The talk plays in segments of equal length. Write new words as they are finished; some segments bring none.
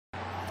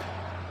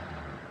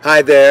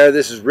Hi there,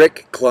 this is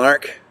Rick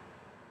Clark,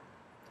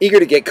 eager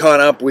to get caught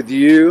up with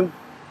you.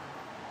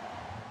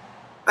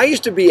 I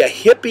used to be a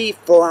hippie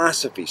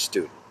philosophy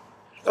student.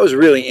 I was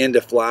really into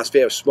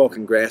philosophy. I was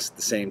smoking grass at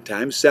the same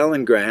time,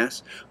 selling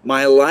grass.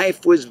 My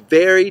life was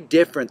very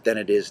different than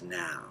it is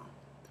now.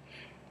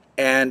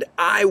 And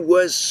I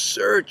was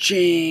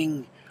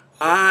searching.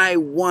 I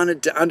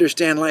wanted to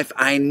understand life.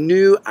 I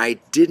knew I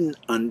didn't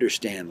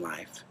understand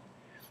life.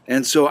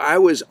 And so I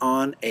was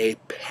on a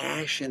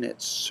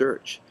passionate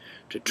search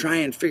to try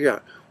and figure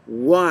out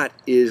what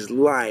is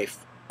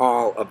life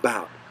all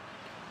about.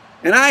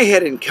 And I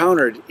had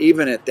encountered,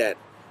 even at that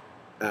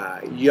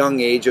young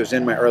age, I was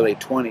in my early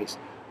 20s,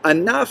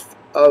 enough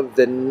of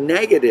the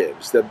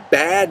negatives, the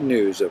bad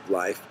news of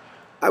life.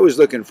 I was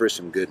looking for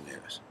some good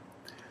news.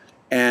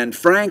 And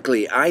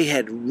frankly, I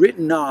had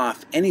written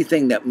off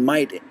anything that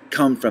might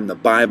come from the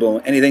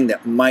Bible, anything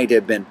that might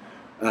have been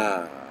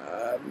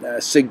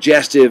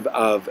suggestive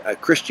of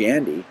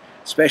Christianity,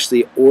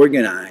 especially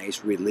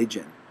organized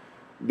religion,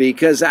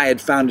 because I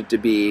had found it to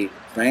be,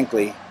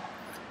 frankly,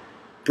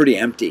 pretty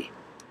empty.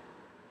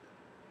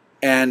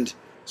 And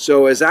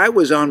so as I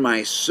was on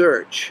my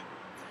search,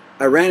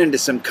 I ran into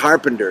some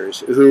carpenters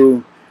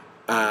who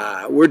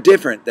were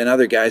different than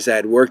other guys I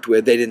had worked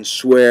with. They didn't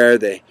swear.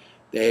 They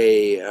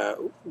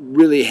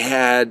really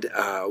had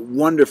a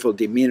wonderful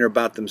demeanor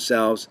about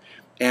themselves.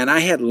 And I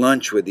had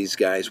lunch with these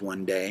guys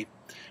one day,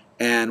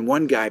 and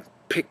one guy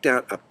picked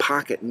out a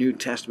pocket New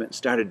Testament and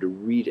started to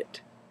read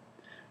it.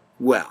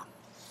 Well,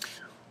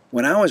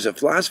 when I was a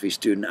philosophy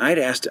student, I'd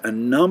asked a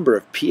number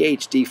of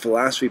PhD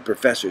philosophy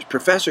professors,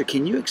 "Professor,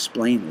 can you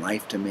explain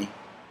life to me?"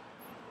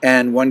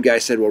 And one guy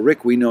said, "Well,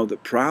 Rick, we know the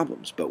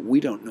problems, but we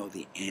don't know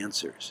the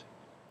answers."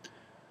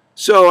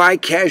 So I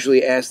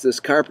casually asked this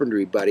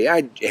carpentry buddy,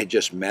 I had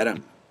just met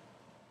him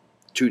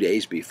 2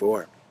 days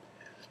before,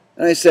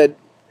 and I said,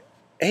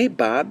 "Hey,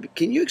 Bob,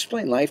 can you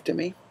explain life to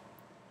me?"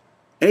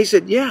 And he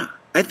said, "Yeah,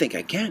 I think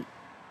I can."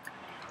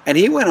 And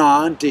he went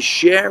on to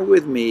share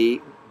with me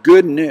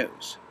good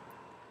news.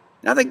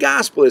 Now, the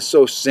gospel is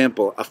so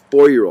simple, a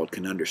 4-year-old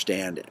can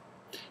understand it.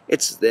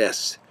 It's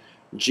this: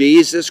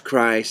 Jesus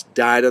Christ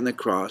died on the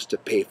cross to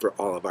pay for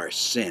all of our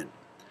sin.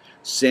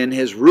 Sin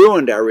has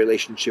ruined our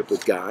relationship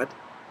with God,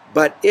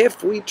 but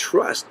if we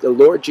trust the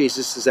Lord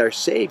Jesus as our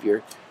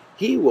Savior,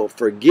 He will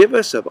forgive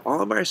us of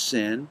all of our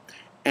sin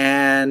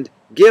and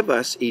give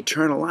us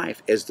eternal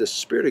life as the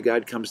Spirit of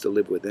God comes to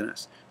live within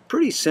us.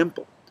 Pretty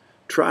simple.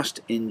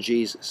 Trust in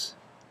Jesus.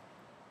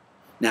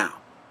 Now,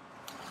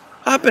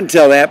 up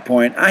until that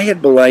point, I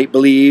had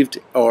believed,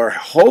 or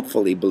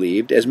hopefully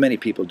believed, as many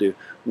people do,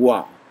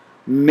 wow,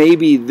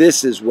 maybe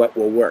this is what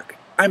will work.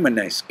 I'm a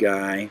nice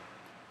guy,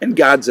 and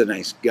God's a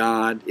nice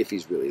God, if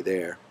He's really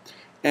there.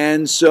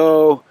 And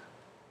so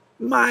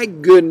my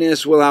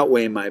goodness will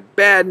outweigh my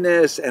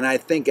badness, and I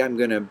think I'm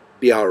going to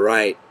be all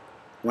right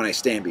when I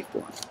stand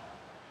before Him.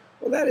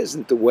 Well, that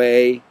isn't the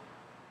way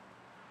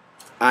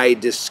I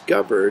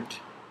discovered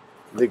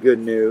the good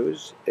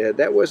news.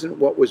 That wasn't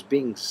what was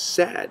being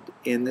said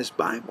in this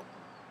Bible.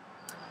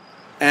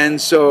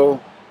 And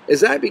so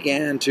as I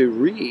began to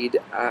read,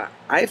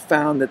 I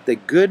found that the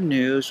good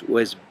news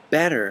was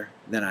better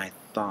than I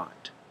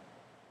thought.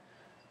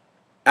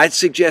 I'd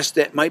suggest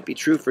that might be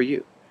true for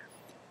you.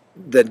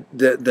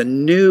 The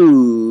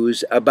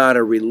news about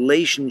a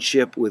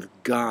relationship with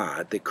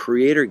God, the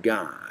Creator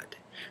God,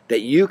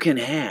 that you can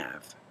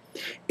have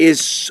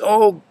is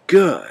so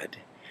good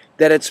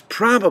that it's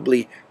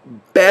probably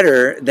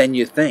better than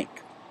you think.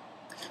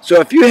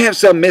 So if you have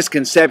some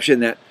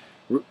misconception that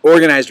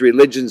organized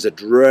religion's a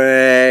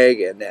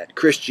drag and that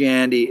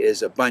Christianity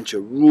is a bunch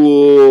of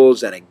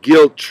rules and a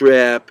guilt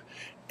trip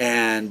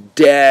and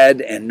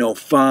dead and no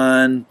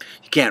fun,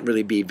 you can't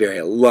really be very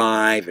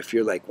alive if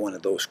you're like one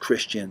of those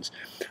Christians,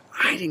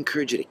 I'd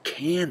encourage you to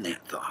can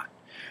that thought.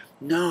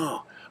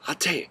 No, I'll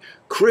tell you,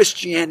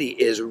 Christianity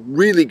is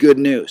really good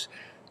news.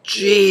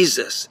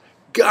 Jesus,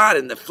 God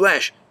in the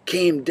flesh,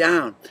 came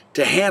down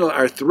to handle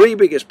our 3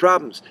 biggest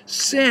problems: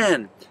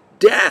 sin,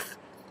 death,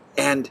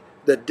 and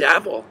the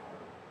devil.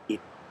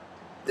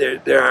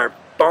 There are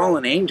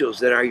fallen angels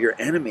that are your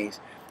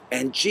enemies.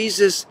 And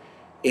Jesus,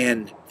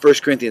 in 1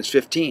 Corinthians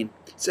 15,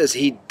 says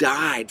He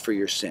died for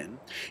your sin.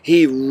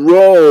 He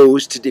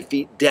rose to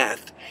defeat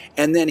death.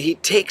 And then He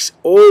takes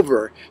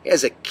over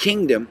as a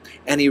kingdom,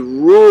 and He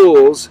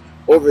rules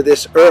over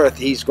this earth.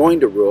 He's going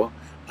to rule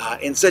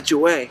in such a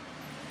way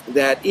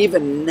that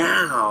even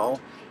now,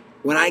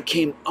 when I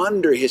came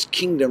under His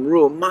kingdom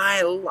rule,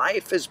 my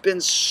life has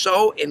been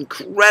so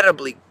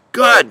incredibly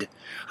good.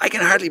 I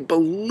can hardly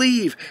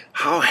believe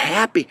how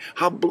happy,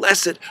 how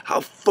blessed,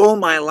 how full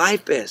my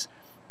life is,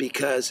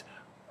 because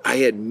I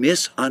had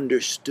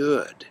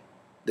misunderstood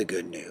the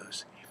good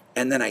news.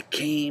 And then I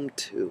came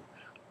to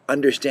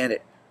understand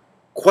it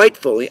quite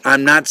fully.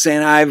 I'm not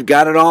saying I've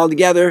got it all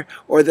together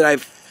or that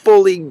I've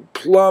fully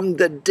plumbed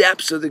the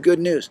depths of the good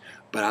news,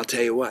 but I'll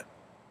tell you what,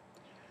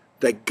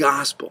 the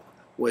gospel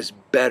was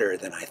better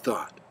than I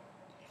thought.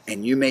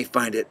 And you may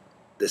find it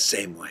the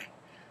same way.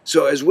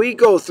 So as we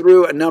go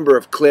through a number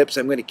of clips,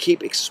 I'm going to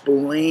keep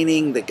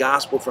explaining the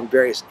gospel from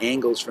various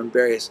angles, from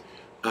various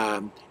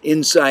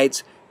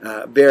insights,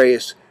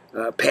 various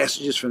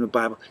passages from the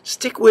Bible.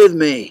 Stick with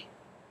me.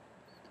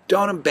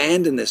 Don't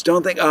abandon this.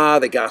 Don't think,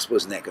 the gospel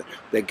isn't that good.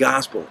 The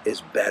gospel is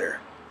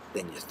better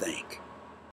than you think.